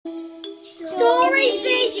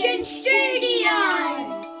Vision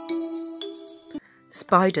Studios.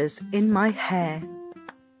 Spiders in my hair.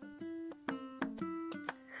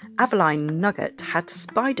 Avaline Nugget had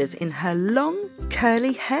spiders in her long,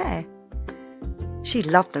 curly hair. She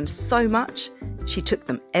loved them so much, she took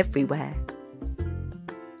them everywhere.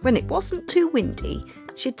 When it wasn't too windy,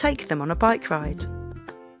 she'd take them on a bike ride.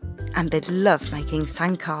 And they'd love making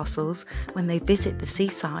sandcastles when they visit the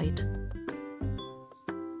seaside.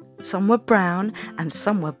 Some were brown and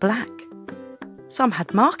some were black. Some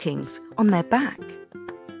had markings on their back.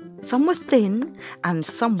 Some were thin and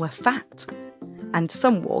some were fat. And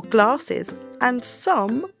some wore glasses and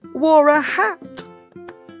some wore a hat.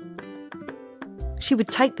 She would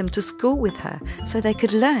take them to school with her so they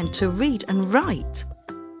could learn to read and write.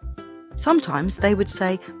 Sometimes they would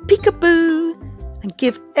say peek-a-boo and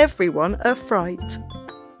give everyone a fright.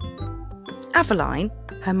 Avaline,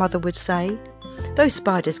 her mother would say, those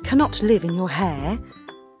spiders cannot live in your hair.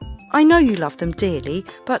 I know you love them dearly,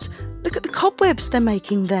 but look at the cobwebs they're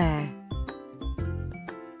making there.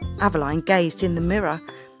 Avaline gazed in the mirror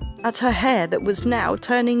at her hair that was now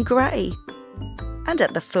turning grey, and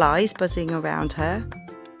at the flies buzzing around her,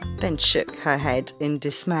 then shook her head in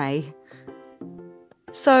dismay.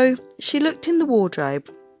 So she looked in the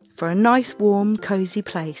wardrobe for a nice warm cosy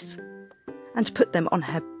place and put them on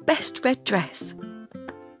her best red dress.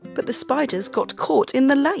 But the spiders got caught in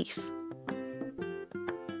the lace.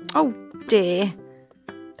 Oh dear,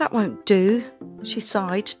 that won't do, she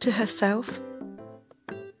sighed to herself.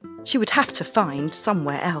 She would have to find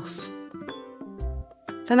somewhere else.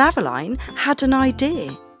 Then Avaline had an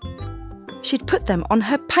idea. She'd put them on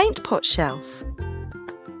her paint pot shelf.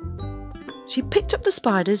 She picked up the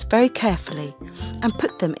spiders very carefully and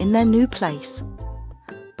put them in their new place.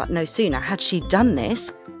 But no sooner had she done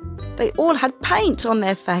this, they all had paint on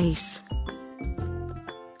their face.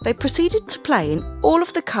 They proceeded to play in all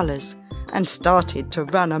of the colours and started to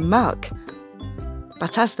run amok.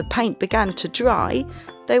 But as the paint began to dry,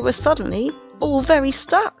 they were suddenly all very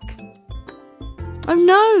stuck. Oh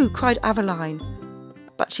no, cried Avaline.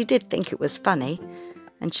 But she did think it was funny,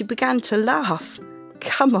 and she began to laugh.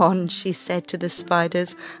 Come on, she said to the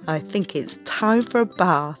spiders, I think it's time for a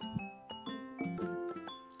bath.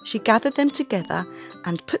 She gathered them together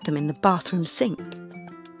and put them in the bathroom sink,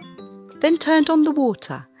 then turned on the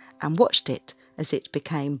water and watched it as it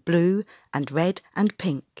became blue and red and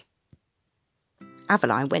pink.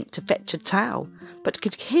 Avaline went to fetch a towel, but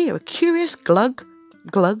could hear a curious glug,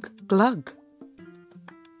 glug, glug.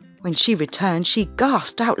 When she returned, she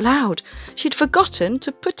gasped out loud. She'd forgotten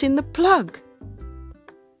to put in the plug.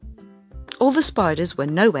 All the spiders were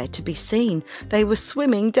nowhere to be seen. They were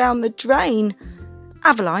swimming down the drain.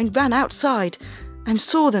 Avaline ran outside and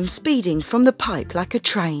saw them speeding from the pipe like a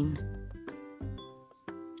train.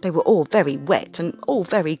 They were all very wet and all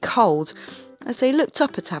very cold as they looked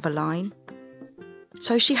up at Avaline.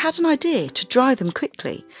 So she had an idea to dry them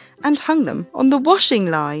quickly and hung them on the washing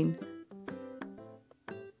line.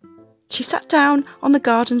 She sat down on the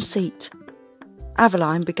garden seat.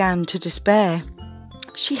 Avaline began to despair.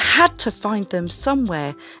 She had to find them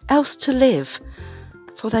somewhere else to live,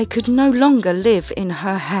 for they could no longer live in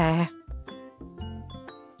her hair.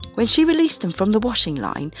 When she released them from the washing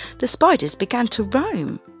line, the spiders began to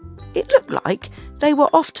roam. It looked like they were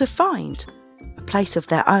off to find a place of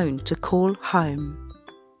their own to call home.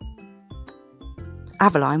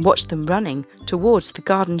 Avaline watched them running towards the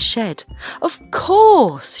garden shed. Of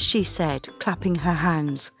course, she said, clapping her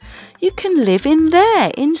hands. You can live in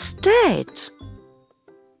there instead.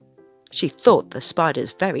 She thought the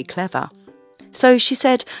spiders very clever. So she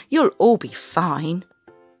said, you'll all be fine.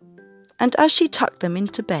 And as she tucked them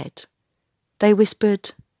into bed, they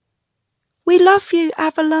whispered, we love you,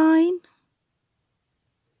 Avaline.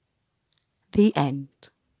 The end.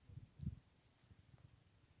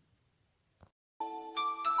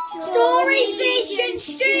 Story Vision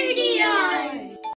Studios.